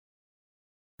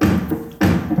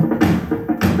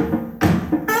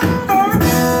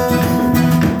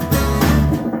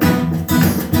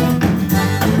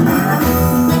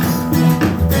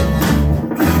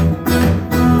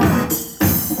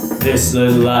This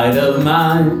little light of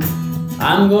mine,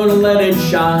 I'm gonna let it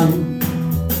shine.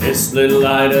 This little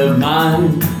light of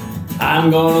mine, I'm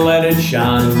gonna let it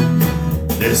shine.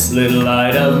 This little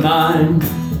light of mine,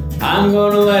 I'm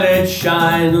gonna let it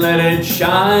shine, let it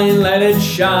shine, let it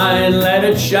shine, let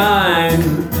it shine.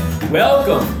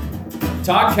 Welcome,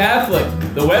 Talk Catholic,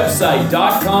 the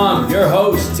website.com, your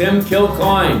host, Tim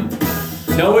Kilcoyne.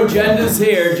 No agendas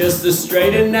here, just the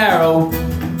straight and narrow,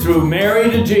 through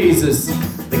Mary to Jesus,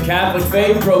 the Catholic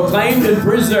faith proclaimed and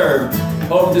preserved.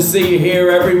 Hope to see you here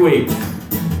every week.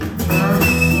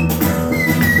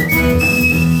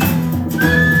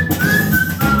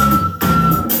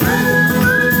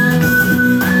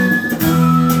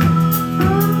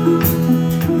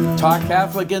 Talk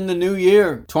Catholic in the new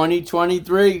year,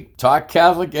 2023. Talk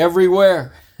Catholic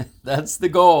everywhere. That's the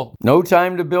goal. No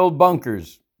time to build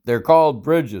bunkers. They're called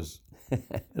bridges.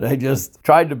 And I just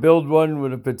tried to build one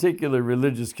with a particular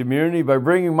religious community by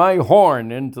bringing my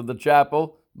horn into the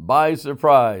chapel by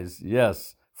surprise.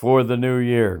 Yes, for the new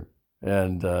year.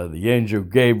 And the angel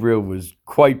Gabriel was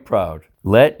quite proud.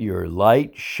 Let your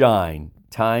light shine.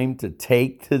 Time to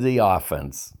take to the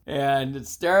offense. And it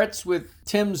starts with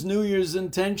Tim's New Year's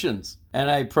intentions.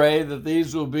 And I pray that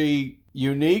these will be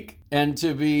unique and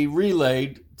to be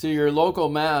relayed to your local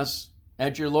mass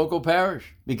at your local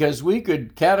parish. Because we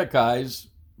could catechize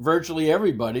virtually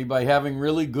everybody by having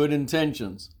really good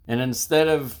intentions. And instead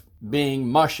of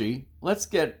being mushy, let's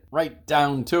get right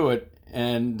down to it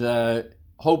and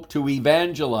hope to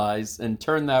evangelize and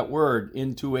turn that word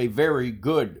into a very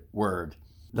good word.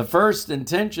 The first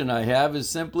intention I have is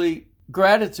simply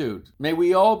gratitude. May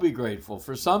we all be grateful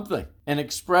for something and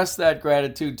express that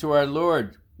gratitude to our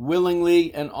Lord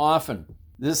willingly and often.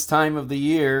 This time of the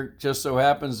year just so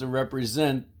happens to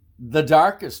represent the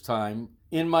darkest time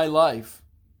in my life,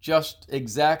 just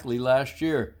exactly last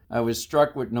year. I was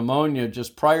struck with pneumonia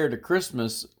just prior to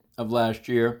Christmas of last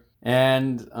year,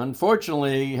 and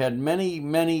unfortunately had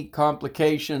many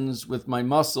complications with my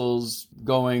muscles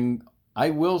going, I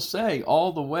will say,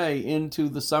 all the way into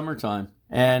the summertime.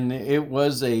 And it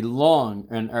was a long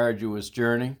and arduous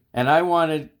journey. And I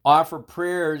want to offer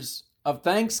prayers of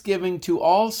thanksgiving to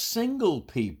all single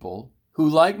people who,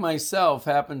 like myself,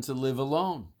 happen to live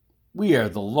alone. We are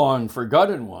the long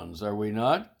forgotten ones, are we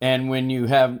not? And when you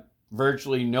have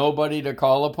virtually nobody to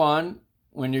call upon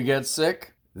when you get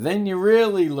sick, then you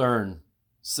really learn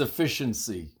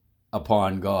sufficiency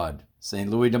upon God.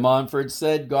 St. Louis de Montfort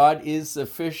said, God is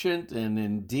sufficient, and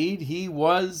indeed he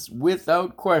was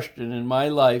without question in my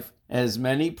life. As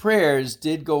many prayers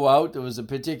did go out, there was a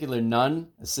particular nun,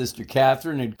 Sister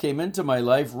Catherine, who came into my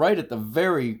life right at the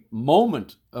very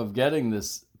moment of getting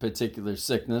this particular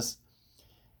sickness.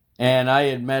 And I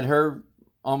had met her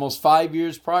almost 5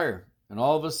 years prior, and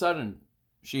all of a sudden,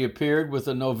 she appeared with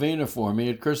a novena for me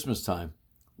at Christmas time.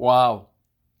 Wow,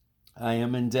 I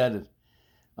am indebted.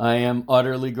 I am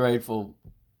utterly grateful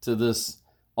to this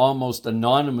almost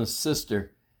anonymous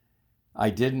sister. I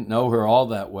didn't know her all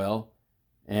that well,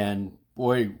 and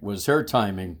boy, was her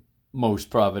timing most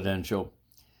providential.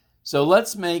 So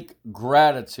let's make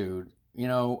gratitude,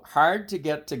 hard to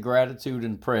get to gratitude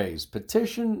and praise.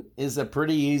 Petition is a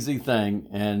pretty easy thing,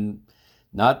 and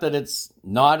not that it's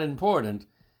not important,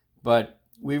 but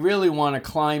we really want to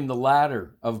climb the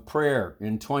ladder of prayer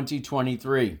in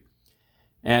 2023.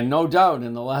 And no doubt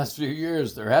in the last few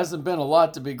years, there hasn't been a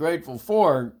lot to be grateful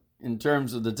for in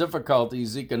terms of the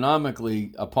difficulties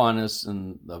economically upon us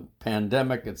and the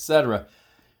pandemic, etc.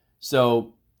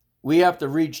 So we have to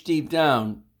reach deep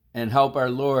down and help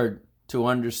our Lord to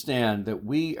understand that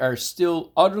we are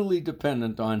still utterly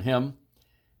dependent on him,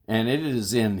 and it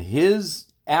is in his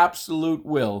absolute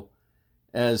will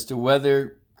as to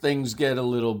whether things get a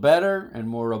little better and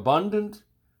more abundant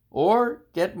or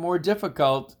get more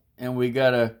difficult. And we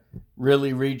got to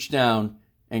really reach down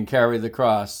and carry the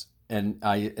cross. And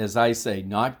as I say,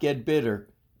 not get bitter,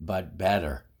 but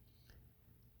better.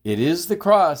 It is the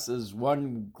cross, as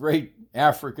one great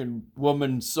African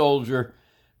woman soldier,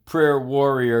 prayer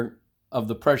warrior of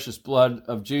the precious blood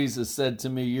of Jesus said to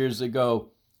me years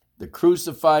ago, the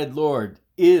crucified Lord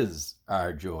is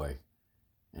our joy.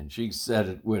 And she said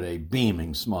it with a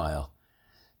beaming smile.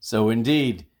 So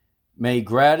indeed, may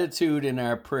gratitude in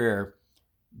our prayer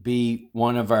be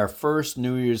one of our first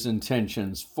New Year's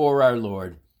intentions for our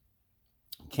Lord.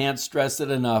 Can't stress it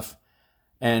enough.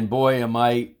 And boy, am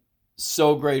I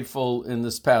so grateful in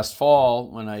this past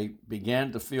fall when I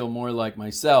began to feel more like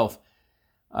myself.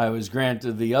 I was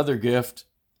granted the other gift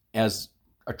as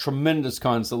a tremendous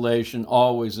consolation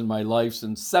always in my life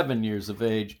since 7 years of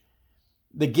age,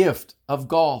 the gift of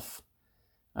golf.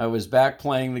 I was back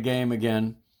playing the game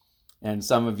again. And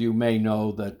some of you may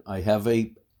know that I have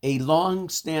a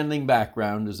long-standing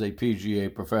background as a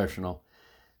PGA professional.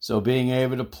 So being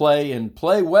able to play and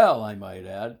play well, I might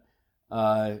add,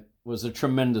 was a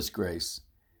tremendous grace.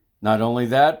 Not only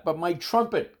that, but my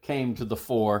trumpet came to the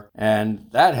fore, and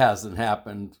that hasn't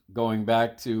happened going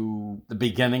back to the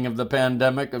beginning of the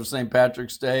pandemic of St.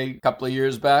 Patrick's Day a couple of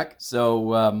years back.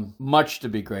 So much to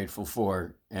be grateful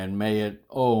for, and may it,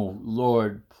 oh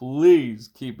Lord,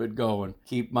 please keep it going.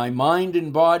 Keep my mind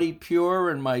and body pure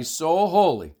and my soul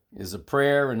holy is a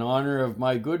prayer in honor of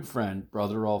my good friend,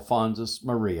 Brother Alphonsus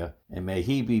Maria, and may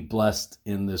he be blessed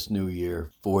in this new year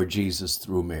for Jesus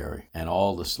through Mary and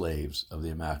all the slaves of the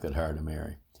Immaculate Heart of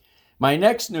Mary. My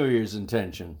next New Year's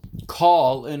intention,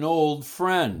 call an old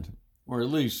friend, or at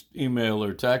least email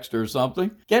or text or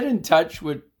something. Get in touch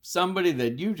with somebody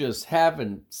that you just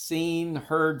haven't seen,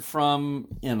 heard from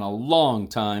in a long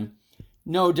time.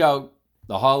 No doubt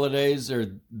the holidays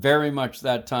are very much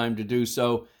that time to do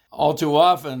so. All too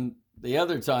often, the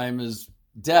other time is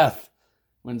death.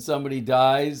 When somebody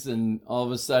dies and all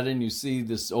of a sudden you see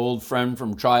this old friend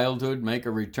from childhood make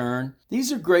a return.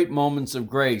 These are great moments of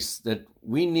grace that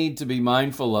we need to be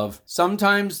mindful of.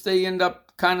 Sometimes they end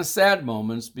up kind of sad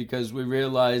moments because we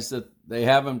realize that they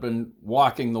haven't been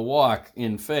walking the walk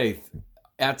in faith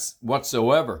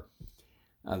whatsoever.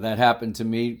 That happened to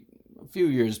me a few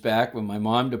years back when my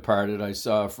mom departed. I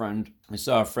saw a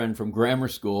friend from grammar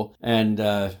school, and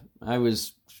I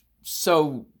was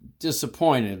so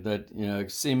disappointed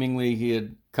that seemingly he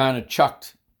had kind of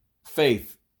chucked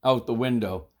faith out the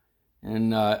window.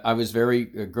 And I was very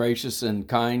gracious and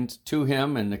kind to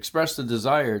him and expressed a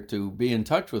desire to be in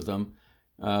touch with him,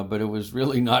 but it was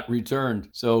really not returned.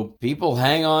 So people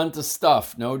hang on to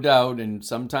stuff, no doubt, and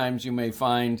sometimes you may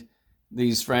find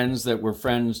these friends that were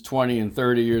friends 20 and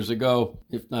 30 years ago,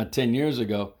 if not 10 years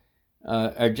ago,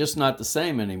 are just not the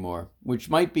same anymore, which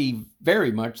might be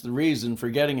very much the reason for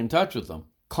getting in touch with them.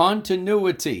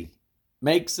 Continuity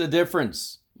makes a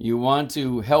difference. You want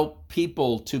to help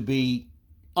people to be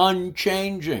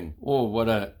unchanging. Oh, what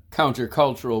a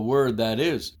countercultural word that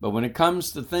is. But when it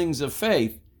comes to things of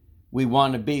faith, we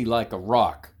want to be like a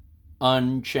rock,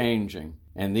 unchanging.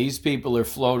 And these people are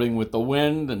floating with the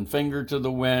wind and finger to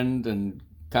the wind and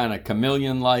kind of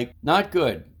chameleon-like. Not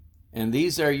good. And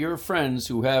these are your friends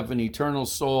who have an eternal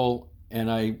soul, and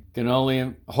I can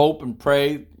only hope and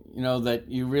pray, that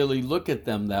you really look at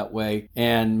them that way,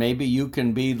 and maybe you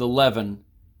can be the leaven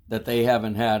that they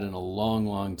haven't had in a long,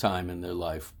 long time in their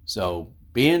life. So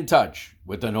be in touch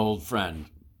with an old friend.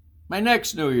 My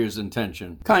next New Year's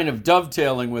intention, kind of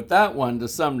dovetailing with that one to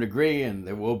some degree, and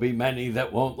there will be many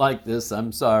that won't like this,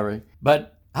 I'm sorry.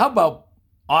 But how about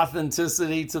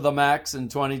authenticity to the max in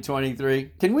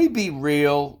 2023? Can we be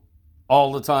real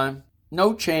all the time?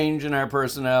 No change in our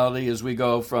personality as we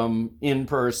go from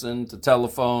in-person to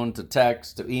telephone to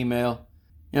text to email.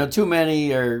 Too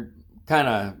many are kind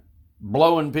of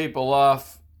blowing people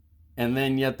off, and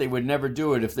then yet they would never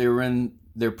do it if they were in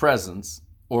their presence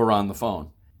or on the phone.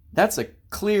 That's a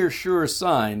clear, sure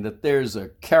sign that there's a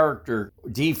character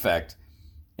defect,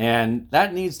 and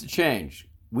that needs to change.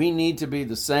 We need to be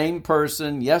the same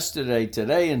person yesterday,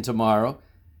 today, and tomorrow,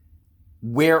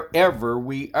 wherever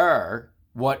we are,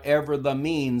 whatever the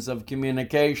means of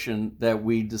communication that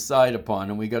we decide upon.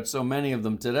 And we got so many of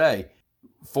them today.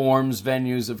 Forms,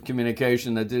 venues of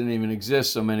communication that didn't even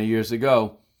exist so many years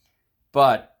ago.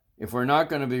 But if we're not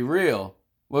going to be real,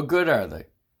 what good are they?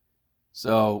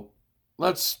 So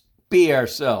let's be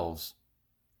ourselves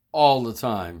all the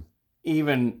time,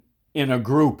 even in a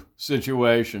group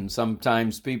situation.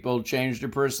 Sometimes people change their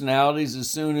personalities as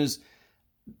soon as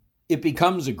it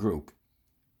becomes a group.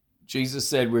 Jesus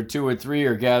said where 2 or 3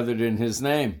 are gathered in his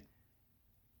name.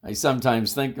 I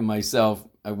sometimes think to myself,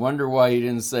 I wonder why he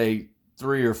didn't say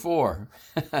 3 or 4.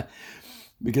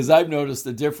 Because I've noticed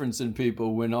the difference in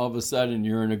people when all of a sudden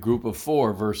you're in a group of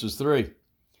 4 versus 3.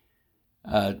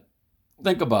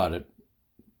 Think about it.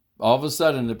 All of a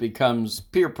sudden it becomes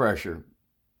peer pressure,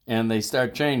 and they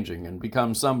start changing and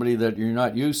become somebody that you're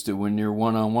not used to when you're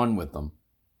one-on-one with them.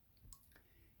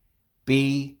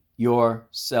 Be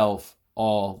yourself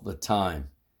all the time.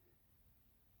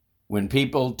 When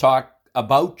people talk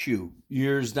about you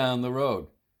years down the road,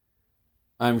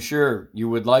 I'm sure you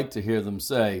would like to hear them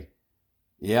say,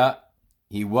 yeah,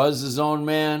 he was his own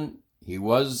man.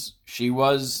 She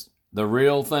was the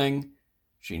real thing.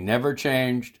 She never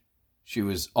changed. She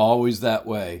was always that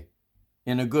way,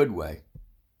 in a good way.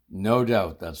 No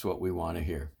doubt that's what we want to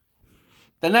hear.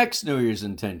 The next New Year's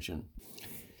intention,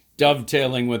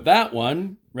 dovetailing with that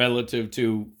one, relative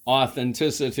to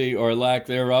authenticity or lack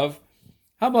thereof,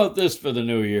 how about this for the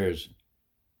New Year's?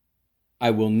 I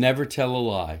will never tell a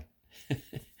lie.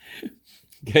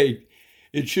 Okay,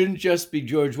 it shouldn't just be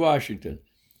George Washington.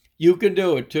 You can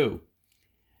do it too.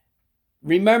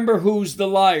 Remember who's the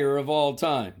liar of all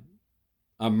time?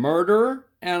 A murderer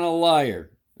and a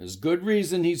liar. There's good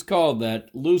reason he's called that.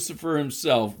 Lucifer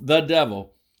himself, the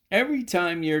devil. Every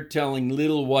time you're telling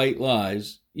little white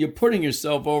lies, you're putting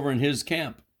yourself over in his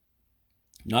camp.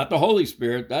 Not the Holy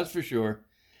Spirit, that's for sure.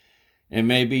 It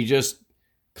may be just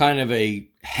kind of a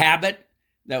habit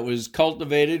that was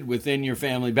cultivated within your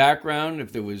family background.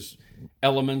 If there was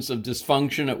elements of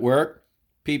dysfunction at work,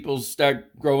 people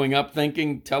start growing up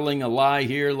thinking telling a lie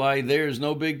here, lie there is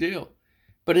no big deal.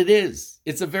 But it is.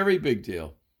 It's a very big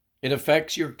deal. It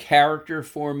affects your character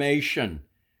formation.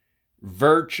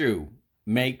 Virtue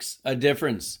makes a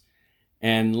difference.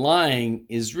 And lying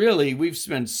is really, we've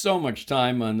spent so much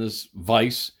time on this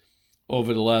vice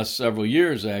over the last several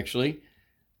years, actually,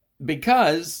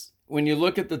 because when you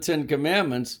look at the Ten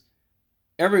Commandments,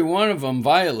 every one of them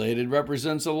violated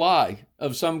represents a lie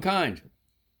of some kind.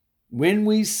 When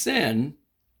we sin,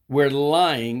 we're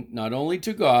lying not only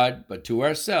to God, but to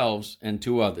ourselves and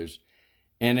to others.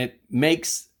 And it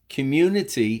makes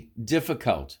community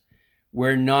difficult.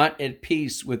 We're not at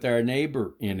peace with our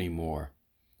neighbor anymore.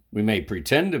 We may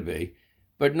pretend to be,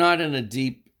 but not in a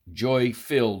deep,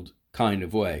 joy-filled kind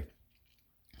of way.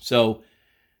 So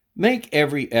make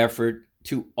every effort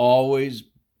to always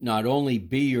not only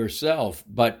be yourself,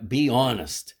 but be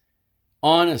honest.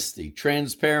 Honesty,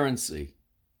 transparency,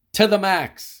 to the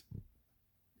max.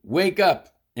 Wake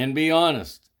up and be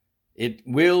honest. It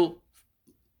will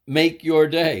make your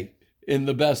day in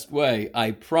the best way,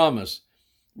 I promise.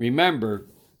 Remember,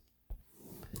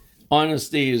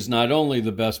 honesty is not only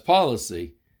the best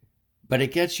policy, but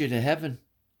it gets you to heaven.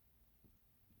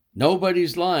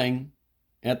 Nobody's lying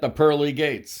at the pearly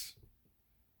gates.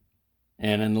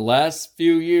 And in the last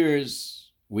few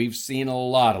years, we've seen a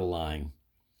lot of lying.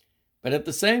 But at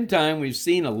the same time, we've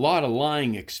seen a lot of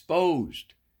lying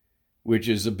exposed, which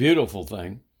is a beautiful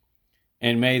thing.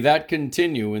 And may that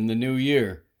continue in the new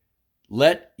year.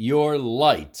 Let your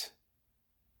light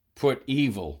put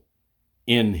evil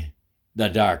in the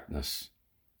darkness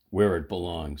where it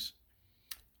belongs.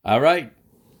 All right.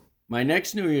 My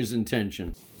next New Year's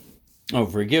intention. Oh,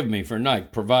 forgive me for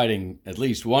not providing at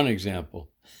least one example.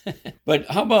 But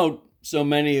how about so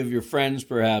many of your friends,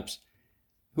 perhaps,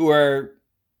 who are,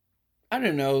 I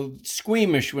don't know,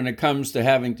 squeamish when it comes to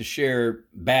having to share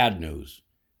bad news.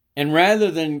 And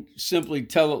rather than simply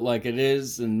tell it like it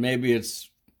is, and maybe it's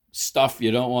stuff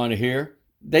you don't want to hear,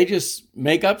 they just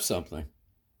make up something.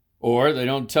 Or they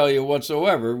don't tell you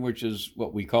whatsoever, which is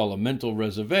what we call a mental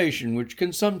reservation, which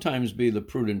can sometimes be the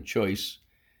prudent choice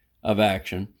of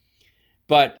action.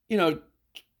 But,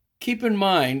 keep in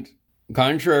mind,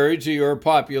 contrary to your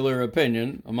popular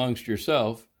opinion amongst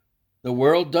yourself, the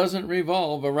world doesn't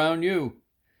revolve around you.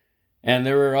 And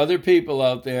there are other people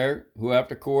out there who have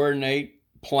to coordinate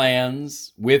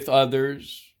plans with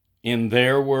others in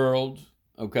their world,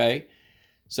 okay?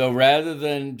 So rather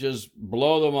than just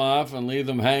blow them off and leave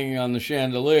them hanging on the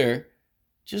chandelier,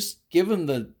 just give them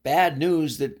the bad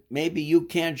news that maybe you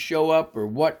can't show up or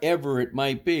whatever it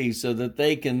might be so that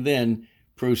they can then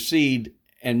proceed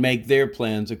and make their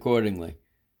plans accordingly.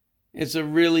 It's a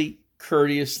really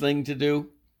courteous thing to do.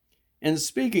 And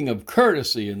speaking of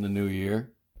courtesy in the new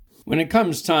year, when it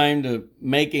comes time to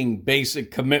making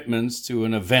basic commitments to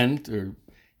an event or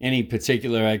any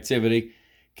particular activity,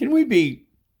 can we be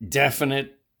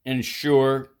definite and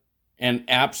sure and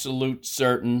absolute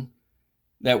certain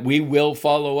that we will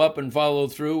follow up and follow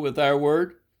through with our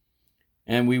word?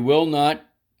 And we will not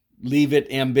leave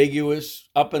it ambiguous,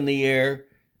 up in the air,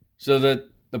 so that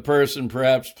the person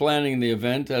perhaps planning the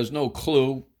event has no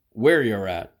clue where you're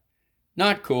at.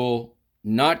 Not cool,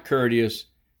 not courteous.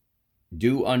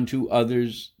 Do unto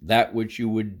others that which you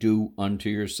would do unto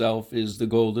yourself is the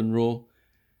golden rule.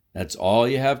 That's all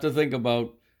you have to think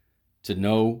about to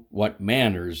know what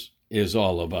manners is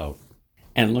all about.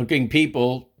 And looking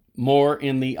people more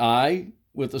in the eye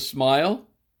with a smile,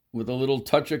 with a little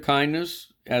touch of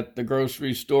kindness at the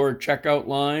grocery store checkout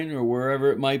line or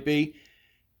wherever it might be,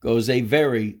 goes a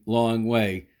very long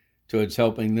way towards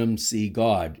helping them see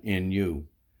God in you.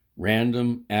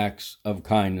 Random acts of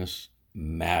kindness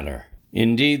matter.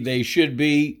 Indeed, they should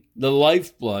be the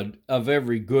lifeblood of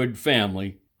every good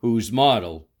family whose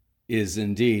model is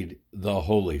indeed the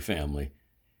Holy Family.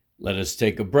 Let us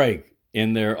take a break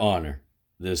in their honor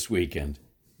this weekend.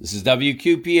 This is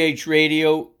WQPH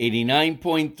Radio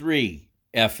 89.3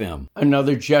 FM.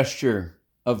 Another gesture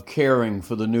of caring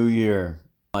for the new year.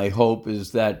 My hope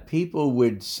is that people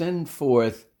would send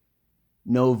forth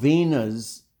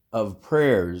novenas of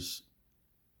prayers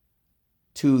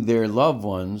to their loved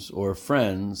ones or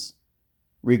friends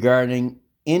regarding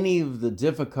any of the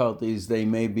difficulties they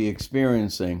may be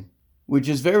experiencing, which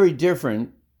is very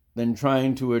different than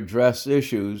trying to address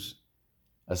issues,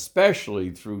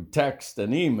 especially through text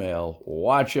and email.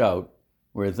 Watch out,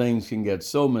 where things can get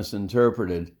so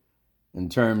misinterpreted in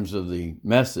terms of the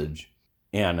message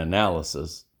and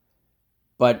analysis.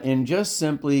 But in just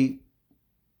simply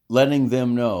letting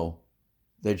them know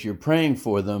that you're praying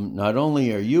for them, not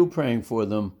only are you praying for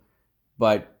them,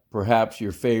 but perhaps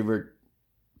your favorite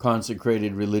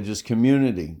consecrated religious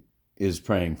community is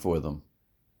praying for them.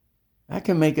 That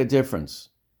can make a difference.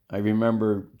 I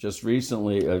remember just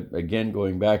recently, again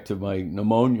going back to my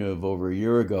pneumonia of over a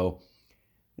year ago,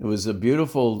 it was a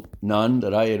beautiful nun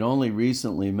that I had only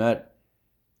recently met,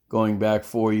 going back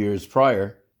 4 years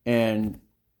prior, and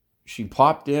she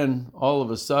popped in all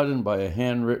of a sudden by a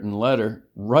handwritten letter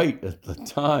right at the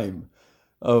time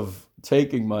of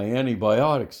taking my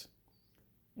antibiotics.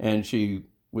 And she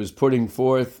was putting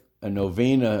forth a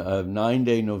novena, a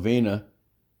 9-day novena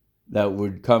that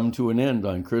would come to an end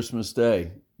on Christmas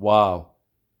Day. Wow.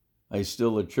 I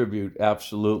still attribute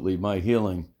absolutely my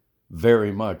healing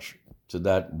very much to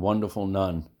that wonderful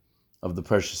nun of the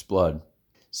precious blood.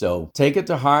 So take it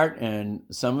to heart, and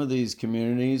some of these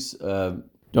communities,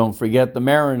 don't forget the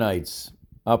Maronites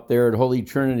up there at Holy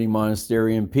Trinity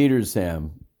Monastery in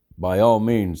Petersham. By all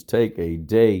means, take a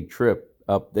day trip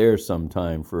up there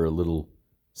sometime for a little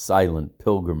silent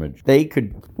pilgrimage. They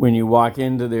could, when you walk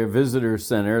into their visitor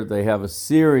center, they have a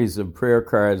series of prayer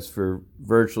cards for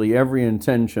virtually every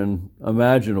intention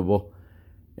imaginable,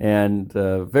 and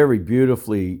very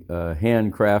beautifully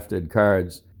handcrafted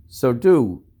cards. So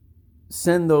do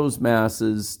send those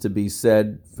masses to be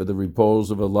said for the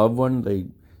repose of a loved one. They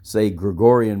say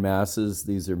Gregorian masses.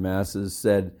 These are masses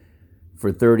said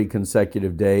for 30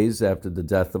 consecutive days after the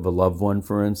death of a loved one,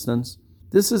 for instance.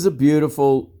 This is a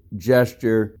beautiful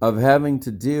gesture of having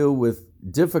to deal with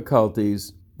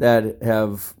difficulties that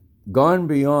have gone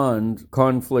beyond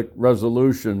conflict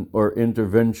resolution or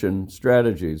intervention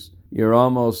strategies. You're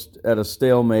almost at a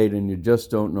stalemate and you just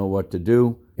don't know what to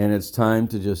do, and it's time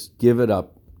to just give it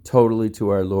up totally to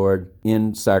our Lord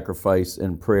in sacrifice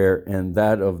and prayer, and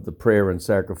that of the prayer and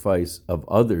sacrifice of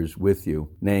others with you,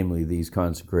 namely these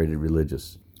consecrated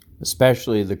religious,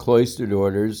 especially the cloistered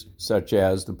orders such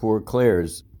as the Poor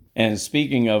Clares. And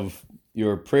speaking of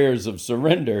your prayers of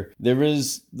surrender, there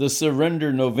is the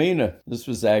Surrender Novena. This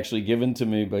was actually given to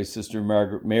me by Sister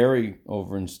Margaret Mary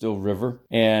over in Still River,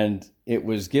 and it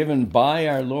was given by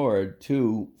our Lord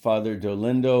to Father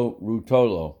Dolindo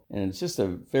Rutolo. And it's just a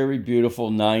very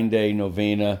beautiful 9-day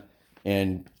novena,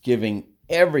 and giving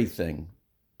everything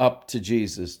up to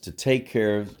Jesus to take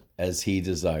care of as he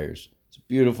desires. It's a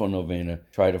beautiful novena.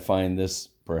 Try to find this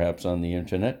perhaps on the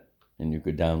internet, and you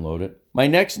could download it. My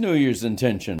next New Year's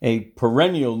intention, a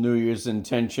perennial New Year's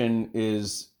intention,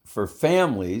 is for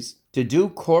families to do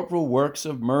corporal works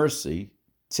of mercy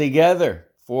together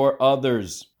for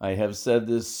others. I have said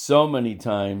this so many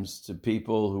times to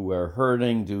people who are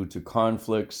hurting due to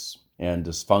conflicts and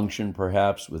dysfunction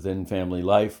perhaps within family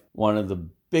life. One of the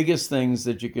biggest things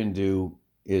that you can do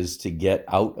is to get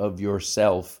out of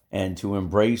yourself and to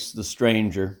embrace the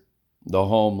stranger, the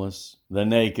homeless, the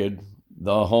naked,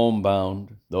 the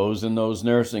homebound, those in those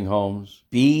nursing homes.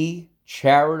 Be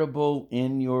charitable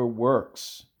in your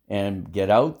works and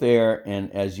get out there,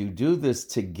 and as you do this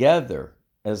together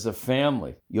as a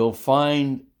family, you'll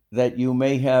find that you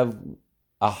may have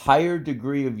a higher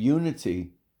degree of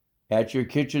unity at your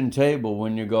kitchen table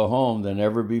when you go home than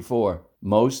ever before.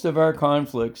 Most of our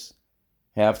conflicts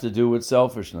have to do with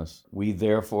selfishness. We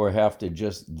therefore have to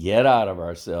just get out of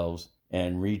ourselves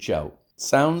and reach out.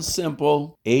 Sounds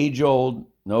simple, age-old,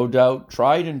 no doubt,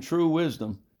 tried and true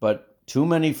wisdom, but too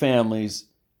many families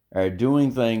are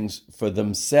doing things for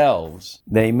themselves.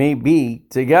 They may be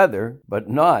together, but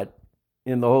not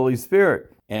in the Holy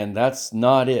Spirit. And that's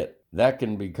not it. That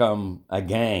can become a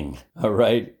gang, all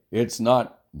right? It's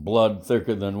not blood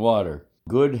thicker than water.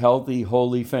 Good, healthy,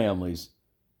 holy families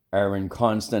are in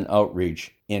constant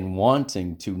outreach in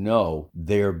wanting to know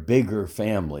their bigger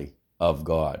family of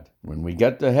God. When we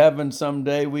get to heaven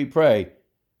someday, we pray,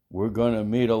 we're going to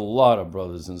meet a lot of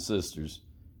brothers and sisters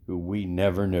who we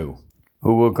never knew,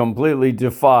 who will completely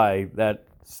defy that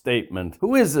statement.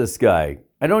 Who is this guy?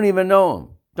 I don't even know him.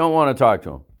 Don't want to talk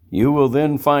to him. You will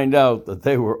then find out that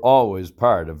they were always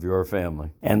part of your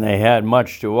family, and they had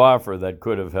much to offer that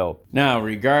could have helped. Now,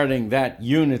 regarding that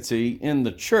unity in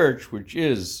the church, which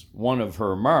is one of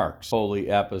her marks, Holy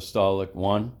Apostolic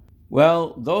One,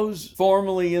 well, those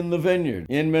formerly in the vineyard,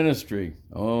 in ministry,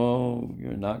 oh,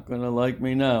 you're not going to like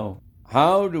me now.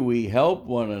 How do we help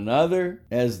one another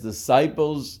as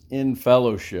disciples in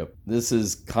fellowship? This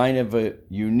is kind of a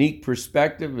unique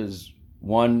perspective as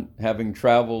one having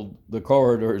traveled the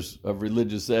corridors of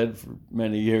religious ed for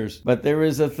many years. But there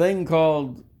is a thing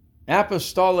called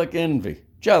apostolic envy,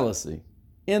 jealousy,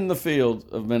 in the field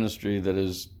of ministry that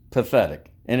is pathetic.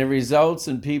 And it results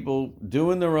in people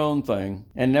doing their own thing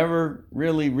and never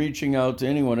really reaching out to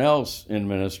anyone else in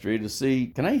ministry to see,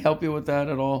 can I help you with that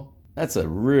at all? That's a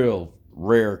real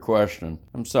rare question,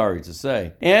 I'm sorry to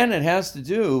say. And it has to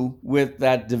do with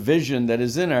that division that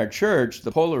is in our church.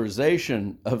 The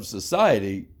polarization of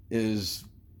society is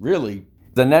really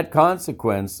the net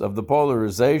consequence of the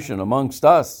polarization amongst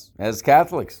us as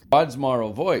Catholics. God's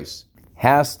moral voice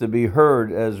has to be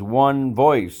heard as one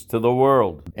voice to the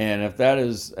world. And if that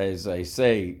is, as I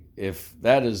say, if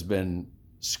that has been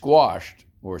squashed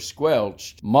or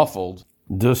squelched, muffled,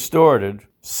 distorted,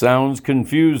 sounds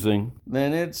confusing,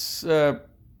 then it's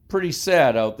pretty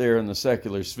sad out there in the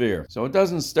secular sphere. So it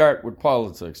doesn't start with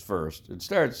politics first. It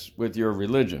starts with your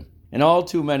religion. And all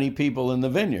too many people in the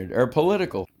vineyard are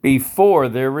political before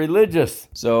they're religious.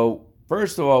 So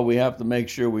first of all, we have to make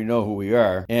sure we know who we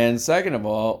are. And second of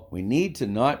all, we need to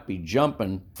not be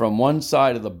jumping from one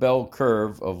side of the bell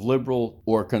curve of liberal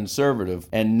or conservative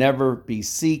and never be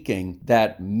seeking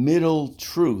that middle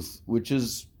truth, which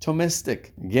is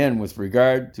Thomistic. Again, with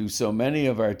regard to so many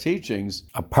of our teachings,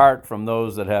 apart from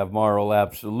those that have moral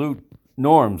absolute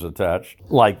norms attached,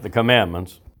 like the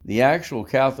commandments, the actual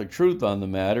Catholic truth on the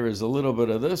matter is a little bit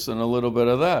of this and a little bit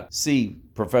of that. See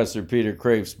Professor Peter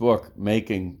Kreeft's book,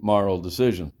 Making Moral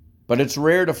Decisions. But it's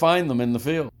rare to find them in the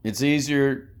field. It's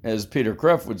easier, as Peter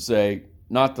Kreeft would say,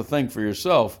 not to think for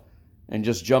yourself and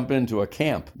just jump into a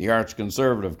camp, the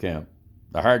arch-conservative camp,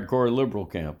 the hardcore liberal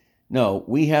camp. No,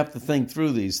 we have to think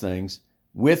through these things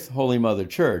with Holy Mother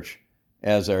Church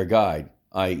as our guide,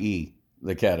 i.e.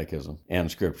 the Catechism and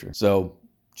Scripture. So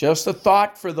just a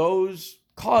thought for those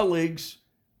colleagues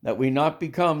that we not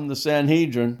become the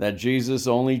Sanhedrin that Jesus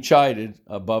only chided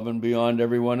above and beyond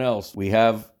everyone else. We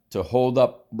have to hold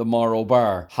up the moral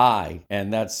bar high,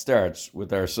 and that starts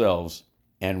with ourselves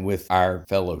and with our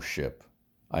fellowship.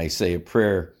 I say a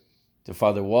prayer to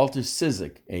Father Walter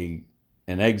Ciszek,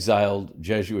 an exiled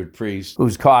Jesuit priest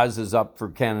whose cause is up for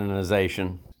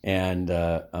canonization. And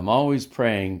I'm always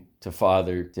praying to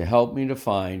Father to help me to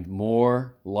find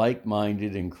more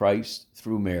like-minded in Christ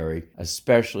through Mary,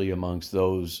 especially amongst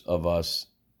those of us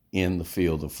in the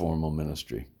field of formal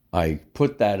ministry. I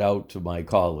put that out to my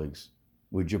colleagues.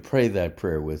 Would you pray that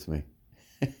prayer with me?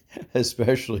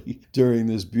 Especially during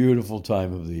this beautiful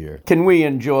time of the year. Can we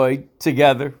enjoy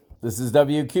together? This is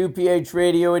WQPH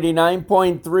Radio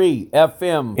 89.3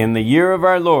 FM in the year of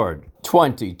our Lord,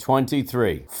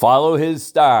 2023. Follow his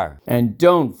star. And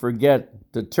don't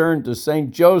forget to turn to St.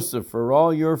 Joseph for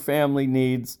all your family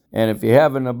needs. And if you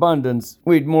have an abundance,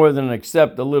 we'd more than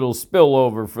accept a little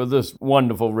spillover for this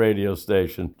wonderful radio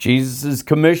station. Jesus'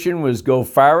 commission was go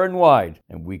far and wide,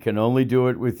 and we can only do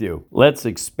it with you. Let's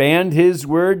expand his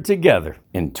word together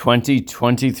in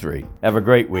 2023. Have a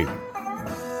great week.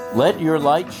 Let your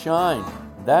light shine.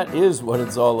 That is what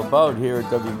it's all about here at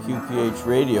WQPH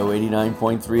Radio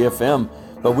 89.3 FM.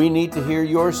 But we need to hear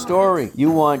your story.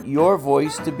 You want your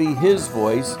voice to be his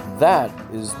voice. That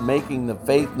is making the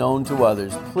faith known to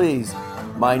others. Please,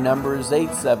 my number is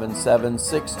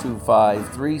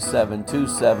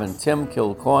 877-625-3727. Tim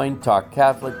Kilcoyne,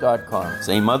 TalkCatholic.com.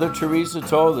 St. Mother Teresa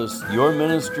told us, your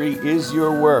ministry is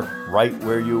your work right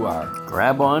where you are.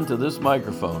 Grab on to this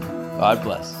microphone. God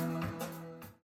bless.